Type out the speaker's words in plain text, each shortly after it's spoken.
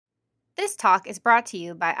This talk is brought to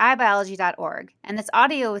you by iBiology.org, and this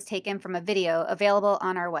audio was taken from a video available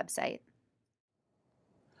on our website.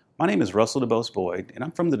 My name is Russell DeBose-Boyd, and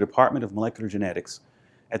I'm from the Department of Molecular Genetics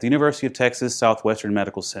at the University of Texas Southwestern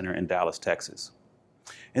Medical Center in Dallas, Texas.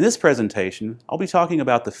 In this presentation, I'll be talking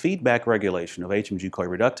about the feedback regulation of HMG CoA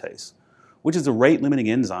Reductase, which is a rate-limiting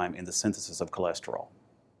enzyme in the synthesis of cholesterol.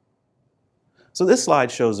 So this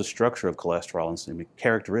slide shows the structure of cholesterol and some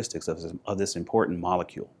characteristics of this important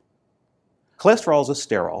molecule. Cholesterol is a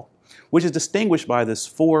sterol, which is distinguished by this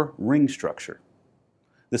four-ring structure.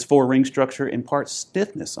 This four-ring structure imparts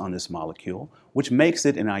stiffness on this molecule, which makes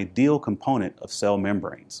it an ideal component of cell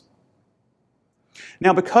membranes.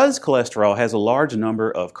 Now, because cholesterol has a large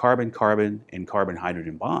number of carbon-carbon and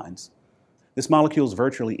carbon-hydrogen bonds, this molecule is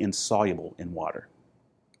virtually insoluble in water.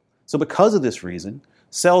 So because of this reason,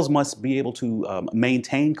 cells must be able to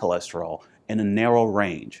maintain cholesterol in a narrow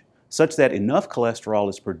range, such that enough cholesterol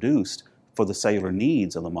is produced for the cellular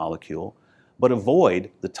needs of the molecule, but avoid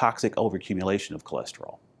the toxic overaccumulation of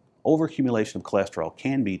cholesterol. Overaccumulation of cholesterol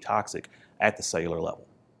can be toxic at the cellular level.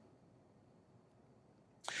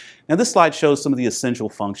 Now this slide shows some of the essential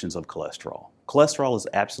functions of cholesterol. Cholesterol is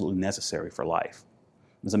absolutely necessary for life.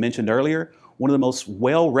 As I mentioned earlier, one of the most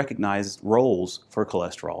well-recognized roles for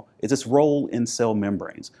cholesterol is its role in cell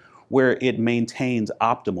membranes, where it maintains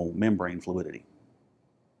optimal membrane fluidity.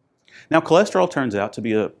 Now, cholesterol turns out to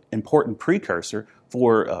be an important precursor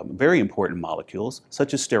for very important molecules,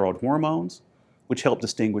 such as steroid hormones, which help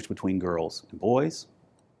distinguish between girls and boys,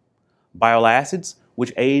 bile acids,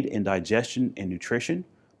 which aid in digestion and nutrition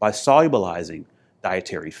by solubilizing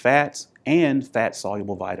dietary fats and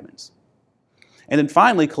fat-soluble vitamins. And then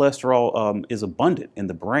finally, cholesterol is abundant in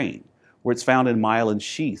the brain, where it's found in myelin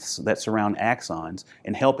sheaths that surround axons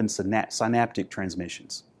and help in synaptic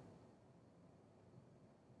transmissions.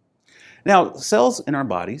 Now, cells in our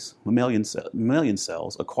bodies, mammalian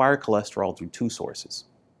cells, acquire cholesterol through two sources.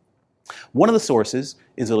 One of the sources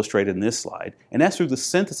is illustrated in this slide, and that's through the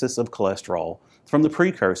synthesis of cholesterol from the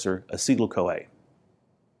precursor acetyl-CoA.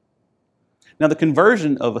 Now, the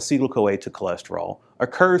conversion of acetyl-CoA to cholesterol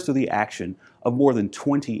occurs through the action of more than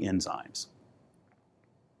 20 enzymes.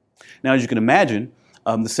 Now, as you can imagine,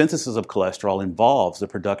 the synthesis of cholesterol involves the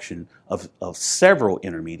production of several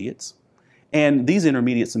intermediates, and these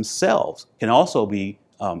intermediates themselves can also be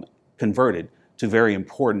converted to very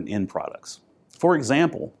important end products. For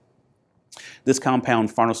example, this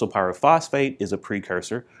compound farnesyl pyrophosphate is a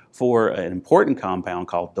precursor for an important compound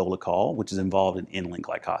called dolicol, which is involved in inulin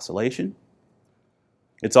glycosylation.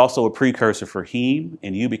 It's also a precursor for heme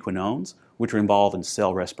and ubiquinones, which are involved in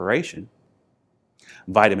cell respiration.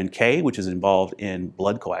 Vitamin K, which is involved in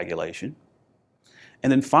blood coagulation.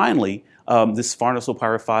 And then finally, this farnesyl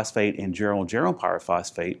pyrophosphate and geranyl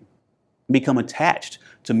pyrophosphate become attached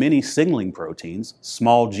to many signaling proteins,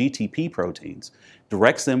 small GTP proteins,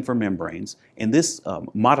 directs them for membranes, and this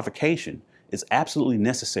modification is absolutely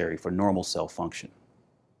necessary for normal cell function.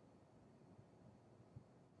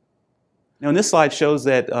 Now, this slide shows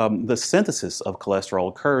that the synthesis of cholesterol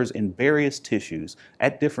occurs in various tissues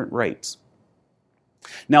at different rates.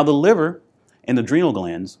 Now, the liver and the adrenal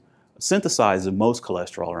glands synthesize the most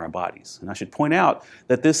cholesterol in our bodies. And I should point out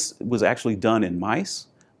that this was actually done in mice,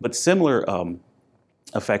 but similar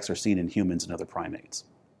effects are seen in humans and other primates.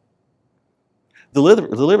 The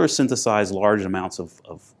liver synthesizes large amounts of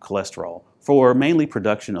cholesterol for mainly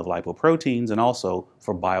production of lipoproteins and also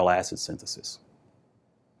for bile acid synthesis.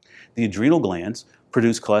 The adrenal glands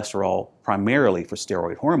produce cholesterol primarily for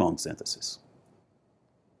steroid hormone synthesis,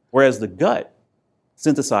 whereas the gut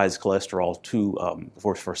synthesizes cholesterol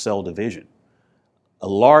for cell division. A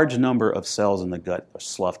large number of cells in the gut are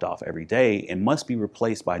sloughed off every day and must be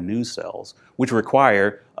replaced by new cells, which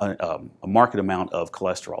require a marked amount of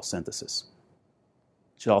cholesterol synthesis.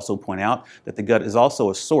 I should also point out that the gut is also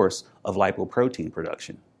a source of lipoprotein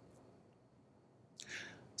production.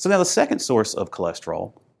 So now the second source of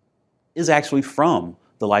cholesterol is actually from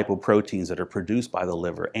the lipoproteins that are produced by the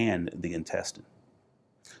liver and the intestine.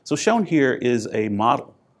 So shown here is a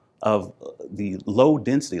model of the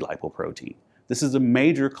low-density lipoprotein. This is a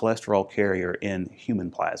major cholesterol carrier in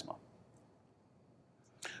human plasma.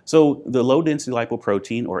 So the low-density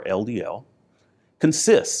lipoprotein, or LDL,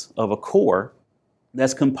 consists of a core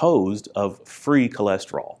that's composed of free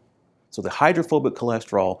cholesterol. So the hydrophobic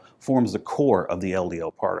cholesterol forms the core of the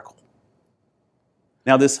LDL particle.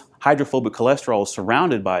 Now, this hydrophobic cholesterol is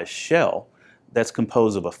surrounded by a shell that's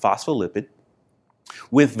composed of a phospholipid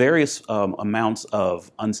with various amounts of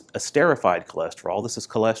esterified cholesterol. This is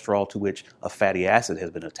cholesterol to which a fatty acid has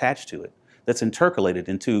been attached to it that's intercalated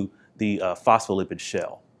into the phospholipid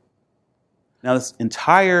shell. Now, this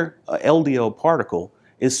entire LDL particle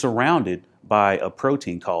is surrounded by a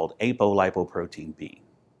protein called apolipoprotein B.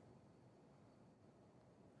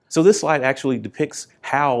 So this slide actually depicts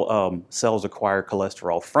how cells acquire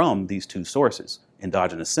cholesterol from these two sources,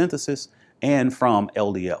 endogenous synthesis and from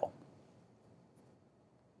LDL.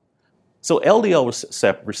 So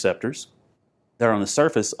LDL receptors that are on the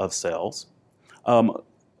surface of cells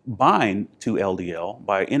bind to LDL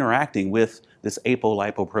by interacting with this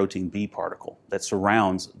apolipoprotein B particle that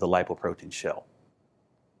surrounds the lipoprotein shell.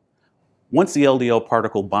 Once the LDL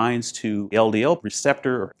particle binds to the LDL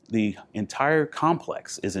receptor, the entire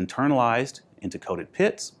complex is internalized into coated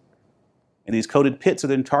pits, and these coated pits are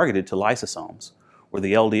then targeted to lysosomes, where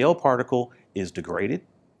the LDL particle is degraded,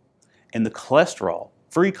 and the cholesterol,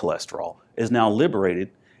 free cholesterol, is now liberated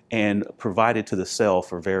and provided to the cell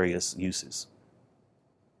for various uses.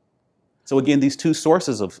 So again, these two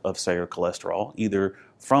sources of cellular cholesterol, either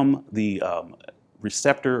from the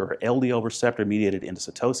receptor or LDL receptor mediated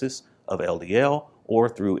endocytosis of LDL or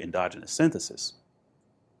through endogenous synthesis,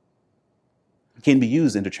 can be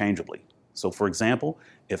used interchangeably. So for example,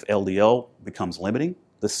 if LDL becomes limiting,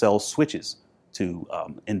 the cell switches to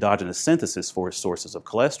endogenous synthesis for its sources of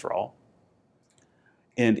cholesterol.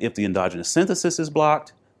 And if the endogenous synthesis is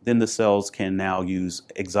blocked, then the cells can now use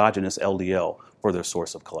exogenous LDL for their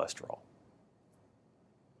source of cholesterol.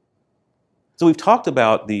 So we've talked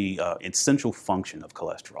about the essential function of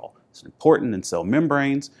cholesterol. It's important in cell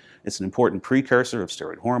membranes. It's an important precursor of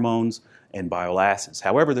steroid hormones and bile acids.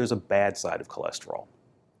 However, there's a bad side of cholesterol,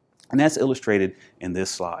 and that's illustrated in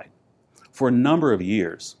this slide. For a number of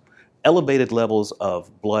years, elevated levels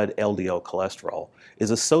of blood LDL cholesterol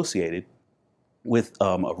is associated with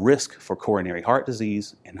a risk for coronary heart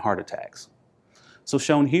disease and heart attacks. So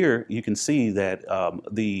shown here, you can see that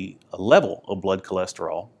the level of blood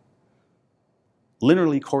cholesterol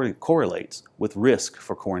linearly correlates with risk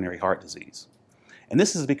for coronary heart disease. And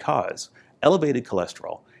this is because elevated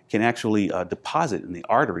cholesterol can actually deposit in the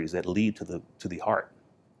arteries that lead to the heart.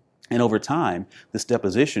 And over time, this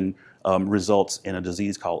deposition results in a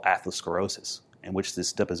disease called atherosclerosis, in which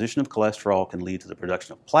this deposition of cholesterol can lead to the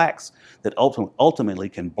production of plaques that ultimately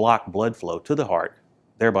can block blood flow to the heart,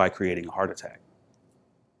 thereby creating a heart attack.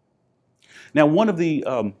 Now, one of the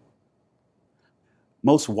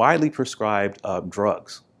most widely prescribed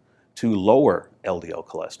drugs to lower LDL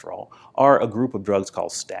cholesterol are a group of drugs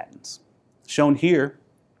called statins. Shown here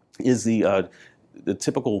is the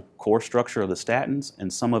typical core structure of the statins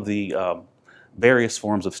and some of the various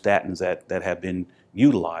forms of statins that have been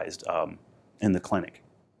utilized in the clinic.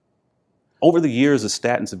 Over the years, the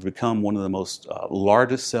statins have become one of the most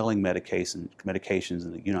largest selling medications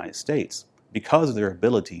in the United States because of their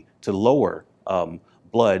ability to lower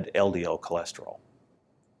blood LDL cholesterol.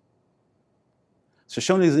 So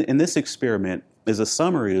shown in this experiment is a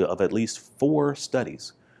summary of at least 4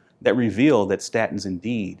 studies that reveal that statins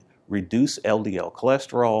indeed reduce LDL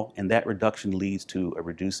cholesterol, and that reduction leads to a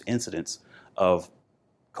reduced incidence of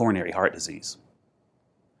coronary heart disease.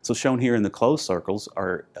 So shown here in the closed circles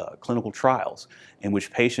are clinical trials in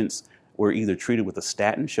which patients were either treated with a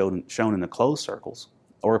statin, shown in the closed circles,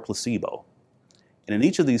 or a placebo. And in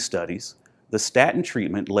each of these studies, the statin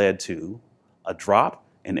treatment led to a drop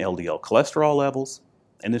in LDL cholesterol levels,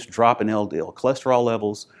 and this drop in LDL cholesterol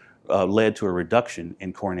levels led to a reduction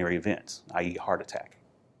in coronary events, i.e. heart attack.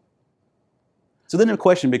 So then the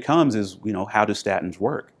question becomes how do statins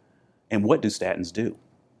work? And what do statins do?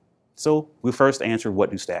 So we first answer,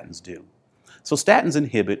 what do statins do? So statins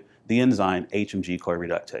inhibit the enzyme HMG CoA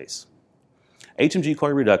Reductase. HMG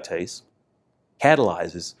CoA Reductase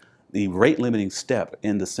catalyzes the rate-limiting step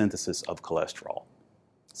in the synthesis of cholesterol.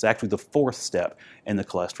 It's actually the 4th step in the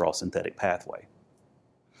cholesterol synthetic pathway.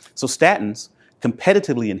 So statins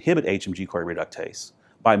competitively inhibit HMG CoA Reductase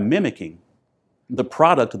by mimicking the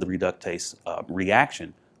product of the reductase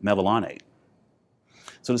reaction, mevalonate.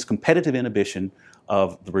 So this competitive inhibition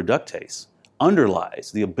of the reductase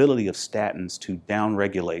underlies the ability of statins to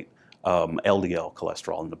downregulate LDL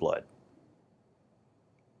cholesterol in the blood.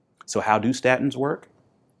 So how do statins work?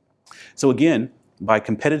 So again, by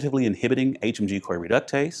competitively inhibiting HMG CoA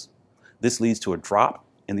Reductase, this leads to a drop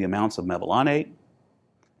in the amounts of mevalonate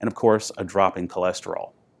and, of course, a drop in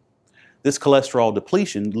cholesterol. This cholesterol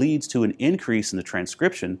depletion leads to an increase in the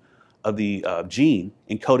transcription of the gene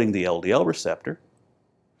encoding the LDL receptor.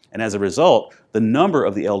 And as a result, the number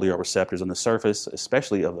of the LDL receptors on the surface,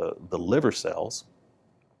 especially of the liver cells,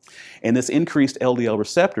 and this increased LDL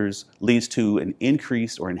receptors leads to an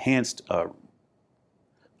increased or enhanced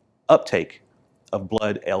uptake of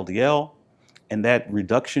blood LDL and that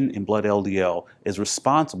reduction in blood LDL is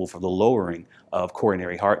responsible for the lowering of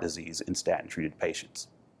coronary heart disease in statin-treated patients.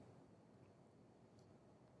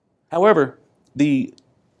 However, the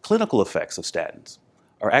clinical effects of statins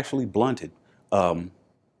are actually blunted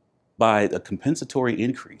by a compensatory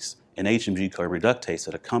increase in HMG CoA reductase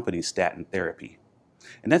that accompanies statin therapy.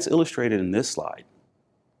 And that's illustrated in this slide.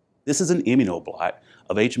 This is an immunoblot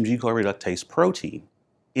of HMG CoA reductase protein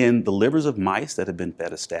in the livers of mice that have been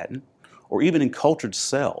fed a statin, or even in cultured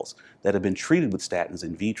cells that have been treated with statins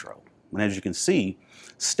in vitro. And as you can see,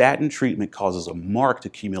 statin treatment causes a marked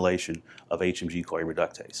accumulation of HMG CoA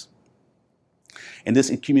reductase. And this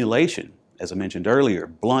accumulation, as I mentioned earlier,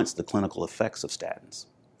 blunts the clinical effects of statins.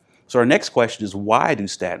 So our next question is, why do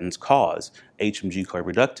statins cause HMG CoA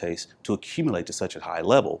reductase to accumulate to such a high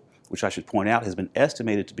level, which I should point out has been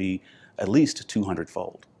estimated to be at least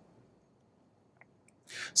 200-fold.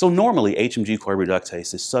 So normally, HMG CoA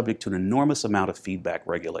reductase is subject to an enormous amount of feedback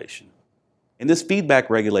regulation. And this feedback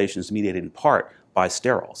regulation is mediated in part by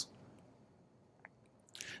sterols.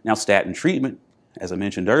 Now, statin treatment, as I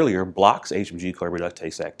mentioned earlier, blocks HMG CoA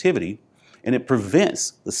reductase activity, and it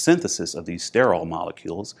prevents the synthesis of these sterol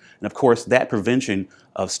molecules. And of course, that prevention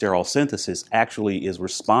of sterol synthesis actually is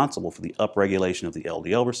responsible for the upregulation of the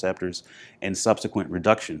LDL receptors and subsequent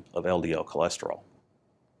reduction of LDL cholesterol.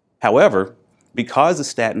 However, because the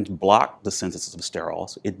statins block the synthesis of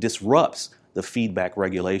sterols, it disrupts the feedback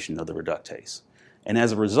regulation of the reductase. And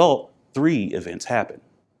as a result, 3 events happen.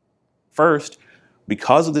 First,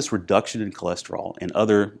 because of this reduction in cholesterol and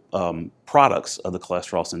other products of the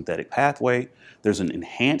cholesterol synthetic pathway, there's an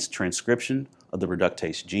enhanced transcription of the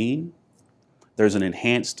reductase gene, there's an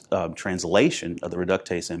enhanced translation of the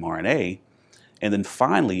reductase mRNA, and then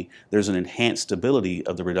finally, there's an enhanced stability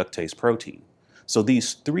of the reductase protein. So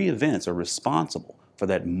these 3 events are responsible for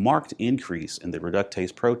that marked increase in the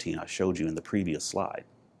reductase protein I showed you in the previous slide.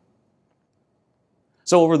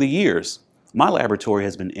 So over the years, my laboratory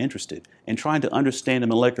has been interested in trying to understand the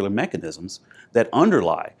molecular mechanisms that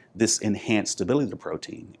underlie this enhanced stability of the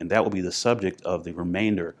protein, and that will be the subject of the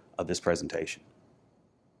remainder of this presentation.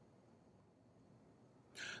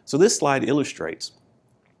 So this slide illustrates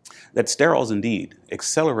that sterols indeed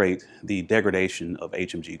accelerate the degradation of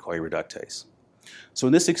HMG CoA reductase. So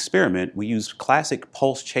in this experiment, we used classic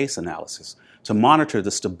pulse chase analysis to monitor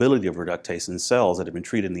the stability of reductase in cells that have been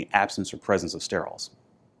treated in the absence or presence of sterols.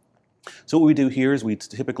 So what we do here is we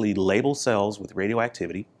typically label cells with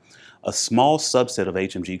radioactivity, a small subset of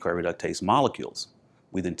HMG CoA reductase molecules.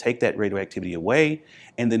 We then take that radioactivity away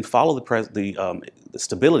and then follow the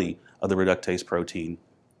stability of the reductase protein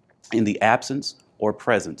in the absence or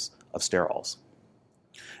presence of sterols.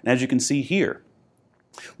 And as you can see here,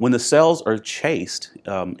 when the cells are chased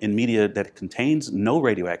in media that contains no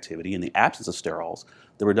radioactivity in the absence of sterols,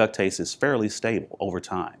 the reductase is fairly stable over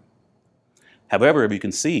time. However, if you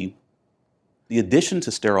can see, the addition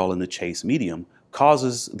to sterol in the chase medium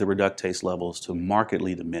causes the reductase levels to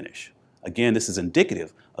markedly diminish. Again, this is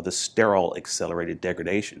indicative of the sterol-accelerated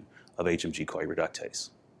degradation of HMG CoA reductase.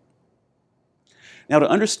 Now, to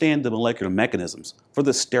understand the molecular mechanisms for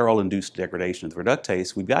the sterol-induced degradation of the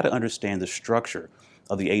reductase, we've got to understand the structure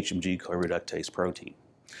of the HMG CoA reductase protein.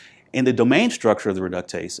 And the domain structure of the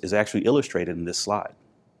reductase is actually illustrated in this slide.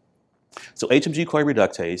 So HMG CoA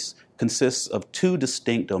reductase consists of 2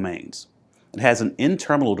 distinct domains. It has an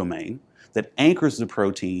N-terminal domain that anchors the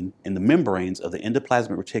protein in the membranes of the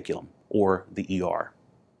endoplasmic reticulum, or the ER.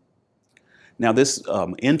 Now, this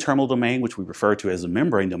N-terminal domain, which we refer to as the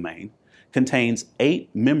membrane domain, contains 8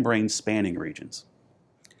 membrane spanning regions,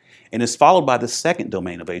 and is followed by the second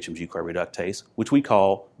domain of HMG CoA reductase, which we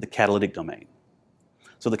call the catalytic domain.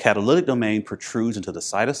 So the catalytic domain protrudes into the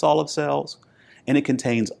cytosol of cells, and it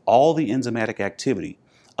contains all the enzymatic activity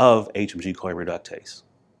of HMG CoA reductase.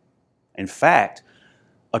 In fact,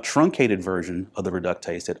 a truncated version of the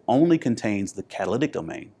reductase that only contains the catalytic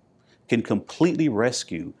domain can completely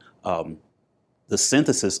rescue the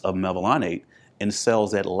synthesis of mevalonate in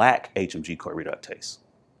cells that lack HMG CoA reductase.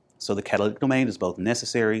 So the catalytic domain is both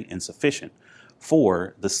necessary and sufficient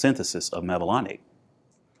for the synthesis of mevalonate,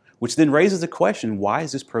 which then raises the question, why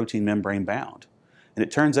is this protein membrane bound? And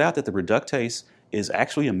it turns out that the reductase is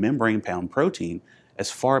actually a membrane bound protein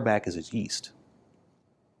as far back as its yeast.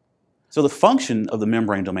 So the function of the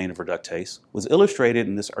membrane domain of reductase was illustrated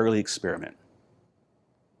in this early experiment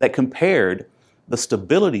that compared the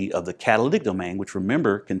stability of the catalytic domain, which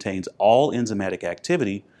remember contains all enzymatic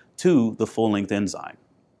activity, to the full-length enzyme.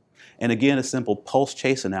 And again, a simple pulse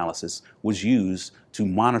chase analysis was used to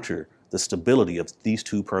monitor the stability of these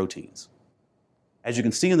 2 proteins. As you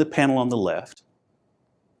can see in the panel on the left,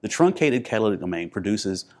 the truncated catalytic domain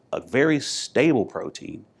produces a very stable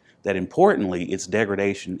protein that, importantly, its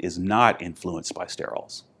degradation is not influenced by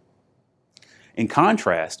sterols. In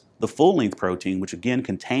contrast, the full-length protein, which again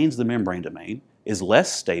contains the membrane domain, is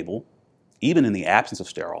less stable, even in the absence of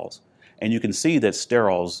sterols, and you can see that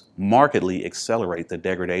sterols markedly accelerate the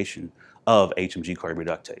degradation of HMG CoA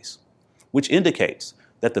reductase, which indicates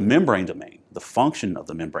that the membrane domain, the function of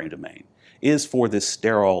the membrane domain, is for this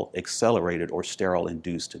sterol-accelerated or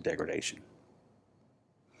sterol-induced degradation.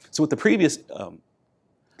 So what the previous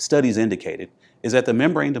studies indicated is that the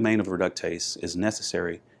membrane domain of reductase is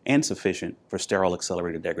necessary and sufficient for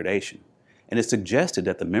sterol-accelerated degradation, and it suggested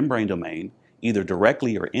that the membrane domain, either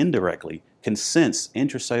directly or indirectly, can sense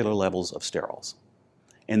intracellular levels of sterols.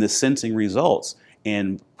 And this sensing results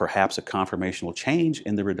in perhaps a conformational change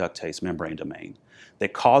in the reductase membrane domain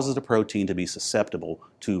that causes the protein to be susceptible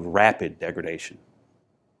to rapid degradation.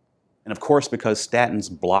 And of course, because statins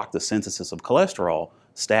block the synthesis of cholesterol,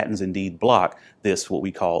 statins indeed block this, what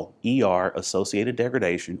we call ER-associated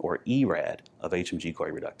degradation, or ERAD, of HMG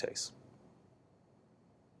CoA reductase.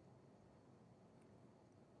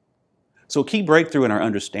 So a key breakthrough in our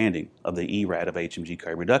understanding of the ERAD of HMG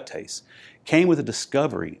CoA reductase came with the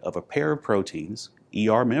discovery of a pair of proteins,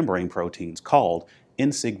 ER membrane proteins, called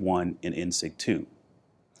Insig-1 and Insig-2.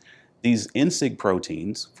 These Insig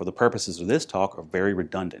proteins, for the purposes of this talk, are very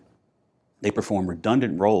redundant. They perform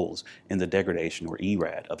redundant roles in the degradation, or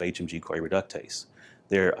ERAD, of HMG CoA reductase.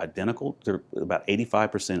 They're identical, they're about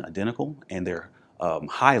 85% identical, and they're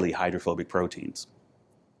highly hydrophobic proteins.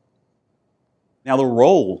 Now, the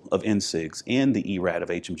role of Insigs in the ERAD of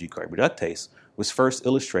HMG CoA reductase was first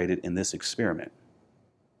illustrated in this experiment.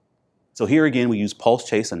 So here again, we use pulse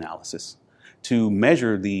chase analysis to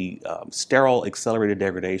measure the sterol-accelerated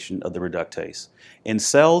degradation of the reductase in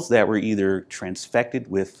cells that were either transfected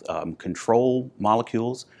with control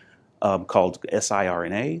molecules called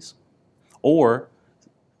siRNAs, or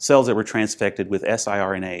cells that were transfected with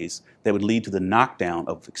siRNAs that would lead to the knockdown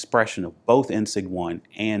of expression of both Insig-1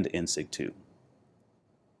 and Insig-2.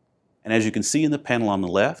 And as you can see in the panel on the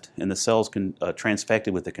left, in the cells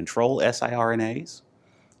transfected with the control siRNAs,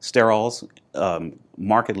 sterols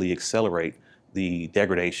markedly accelerate the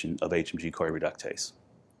degradation of HMG CoA reductase.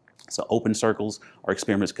 So open circles are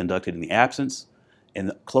experiments conducted in the absence, and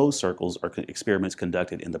the closed circles are experiments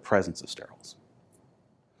conducted in the presence of sterols.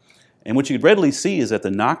 And what you could readily see is that the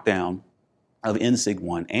knockdown of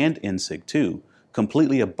Insig-1 and Insig-2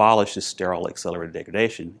 completely abolishes sterol-accelerated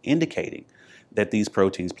degradation, indicating that these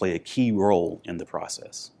proteins play a key role in the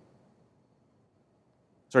process.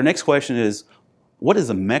 So our next question is, what is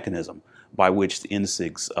the mechanism by which the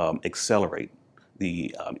Insigs accelerate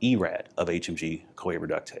the ERAD of HMG CoA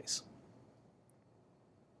reductase?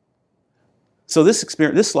 So this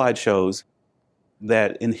slide shows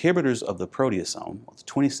that inhibitors of the proteasome, the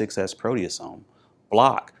 26S proteasome,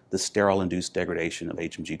 block the sterol-induced degradation of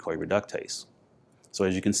HMG CoA reductase. So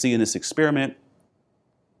as you can see in this experiment,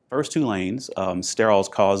 first two lanes,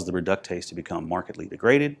 sterols cause the reductase to become markedly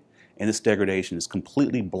degraded, and this degradation is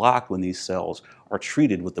completely blocked when these cells are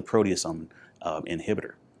treated with the proteasome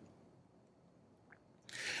inhibitor.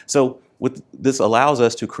 So this allows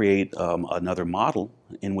us to create another model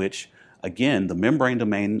in which, again, the membrane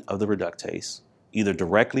domain of the reductase either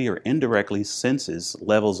directly or indirectly senses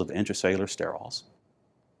levels of intracellular sterols.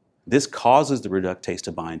 This causes the reductase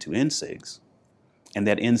to bind to Insigs, and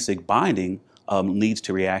that Insig binding leads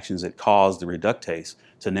to reactions that cause the reductase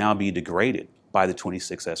to now be degraded by the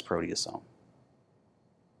 26S proteasome.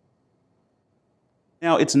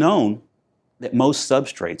 Now, it's known that most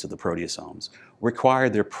substrates of the proteasomes require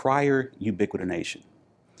their prior ubiquitination.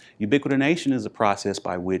 Ubiquitination is a process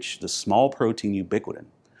by which the small protein ubiquitin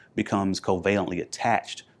becomes covalently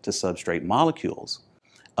attached to substrate molecules.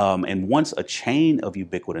 And once a chain of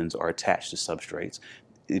ubiquitins are attached to substrates,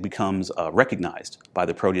 it becomes recognized by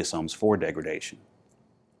the proteasomes for degradation.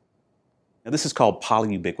 Now, this is called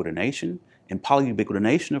polyubiquitination, and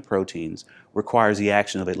polyubiquitination of proteins requires the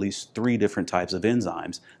action of at least 3 different types of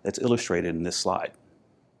enzymes that's illustrated in this slide.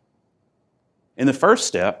 In the first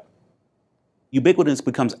step, ubiquitin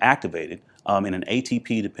becomes activated in an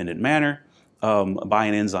ATP-dependent manner by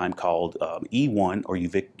an enzyme called E1, or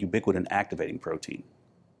ubiquitin activating protein.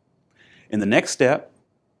 In the next step,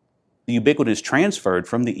 the ubiquitin is transferred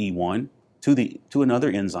from the E1 to another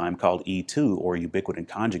enzyme called E2, or ubiquitin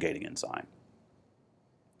conjugating enzyme.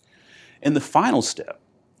 In the final step,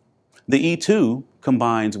 the E2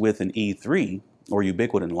 combines with an E3, or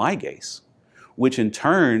ubiquitin ligase, which in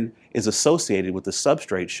turn is associated with the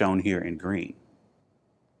substrate shown here in green.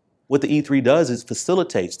 What the E3 does is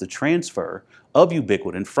facilitates the transfer of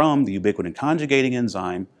ubiquitin from the ubiquitin conjugating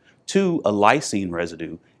enzyme to a lysine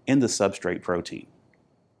residue in the substrate protein,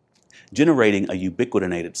 generating a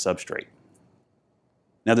ubiquitinated substrate.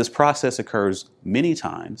 Now, this process occurs many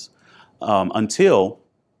times until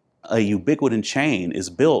a ubiquitin chain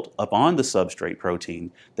is built upon the substrate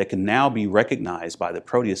protein that can now be recognized by the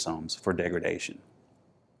proteasomes for degradation.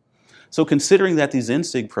 So considering that these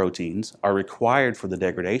Insig proteins are required for the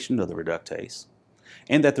degradation of the reductase,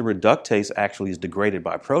 and that the reductase actually is degraded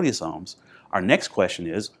by proteasomes, our next question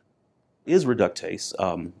is reductase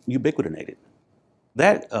ubiquitinated?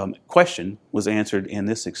 That question was answered in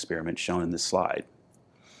this experiment shown in this slide.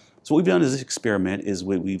 So what we've done in this experiment is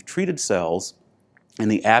we've treated cells in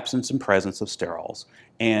the absence and presence of sterols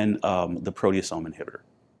and the proteasome inhibitor.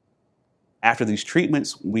 After these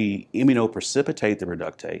treatments, we immunoprecipitate the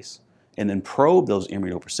reductase and then probe those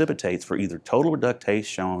immunoprecipitates for either total reductase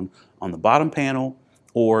shown on the bottom panel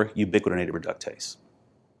or ubiquitinated reductase.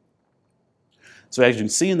 So as you can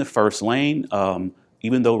see in the first lane,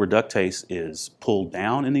 even though reductase is pulled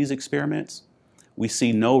down in these experiments, we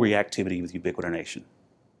see no reactivity with ubiquitination.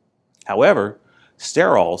 However,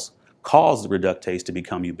 sterols cause the reductase to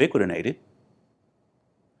become ubiquitinated,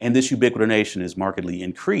 and this ubiquitination is markedly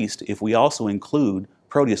increased if we also include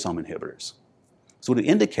proteasome inhibitors. So what it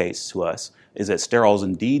indicates to us is that sterols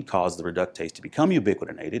indeed cause the reductase to become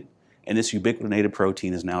ubiquitinated, and this ubiquitinated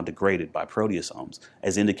protein is now degraded by proteasomes,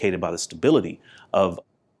 as indicated by the stability of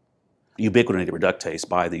ubiquitinated reductase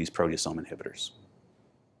by these proteasome inhibitors.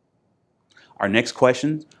 Our next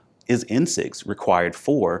question is Insigs required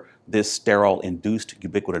for this sterol-induced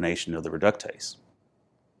ubiquitination of the reductase?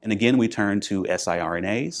 And again, we turn to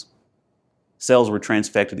siRNAs. Cells were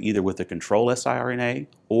transfected either with a control siRNA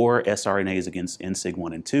or siRNAs against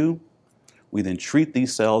Insig-1 and 2. We then treat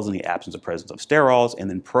these cells in the absence or presence of sterols and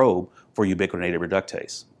then probe for ubiquitinated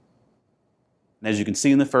reductase. And as you can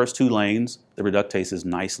see in the first two lanes, the reductase is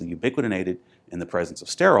nicely ubiquitinated in the presence of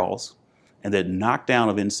sterols, and that knockdown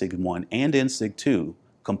of Insig-1 and Insig-2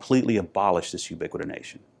 completely abolished this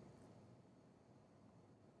ubiquitination.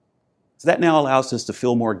 So that now allows us to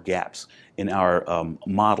fill more gaps in our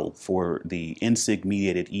model for the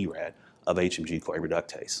Insig-mediated ERAD of HMG CoA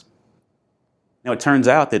Reductase. Now it turns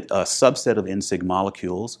out that a subset of Insig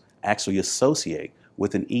molecules actually associate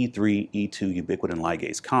with an E3-E2 ubiquitin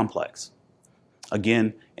ligase complex.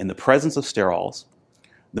 Again, in the presence of sterols,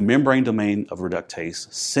 the membrane domain of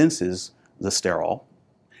reductase senses the sterol,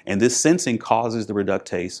 and this sensing causes the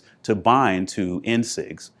reductase to bind to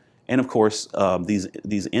Insigs. And of course,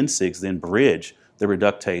 these Insigs then bridge the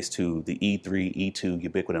reductase to the E3-E2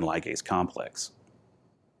 ubiquitin ligase complex.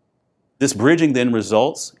 This bridging then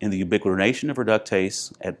results in the ubiquitination of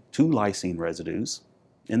reductase at two lysine residues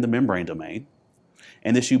in the membrane domain.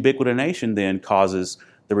 And this ubiquitination then causes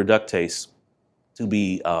the reductase to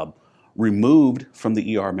be removed from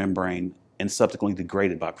the ER membrane and subsequently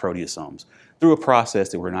degraded by proteasomes through a process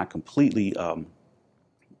that is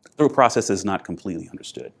not completely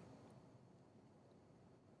understood.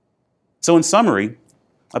 So in summary,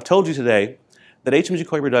 I've told you today that HMG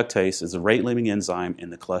CoA reductase is a rate-limiting enzyme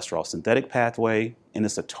in the cholesterol synthetic pathway, and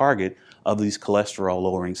it's a target of these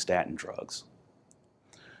cholesterol-lowering statin drugs.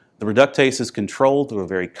 The reductase is controlled through a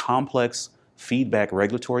very complex feedback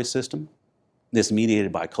regulatory system that's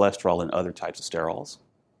mediated by cholesterol and other types of sterols.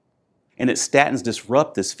 And its statins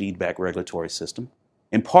disrupt this feedback regulatory system,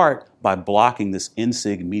 in part by blocking this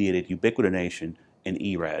Insig-mediated ubiquitination and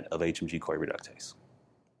ERAD of HMG CoA reductase.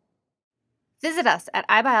 Visit us at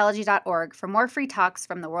iBiology.org for more free talks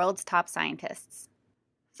from the world's top scientists.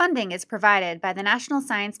 Funding is provided by the National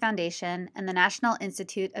Science Foundation and the National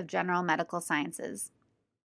Institute of General Medical Sciences.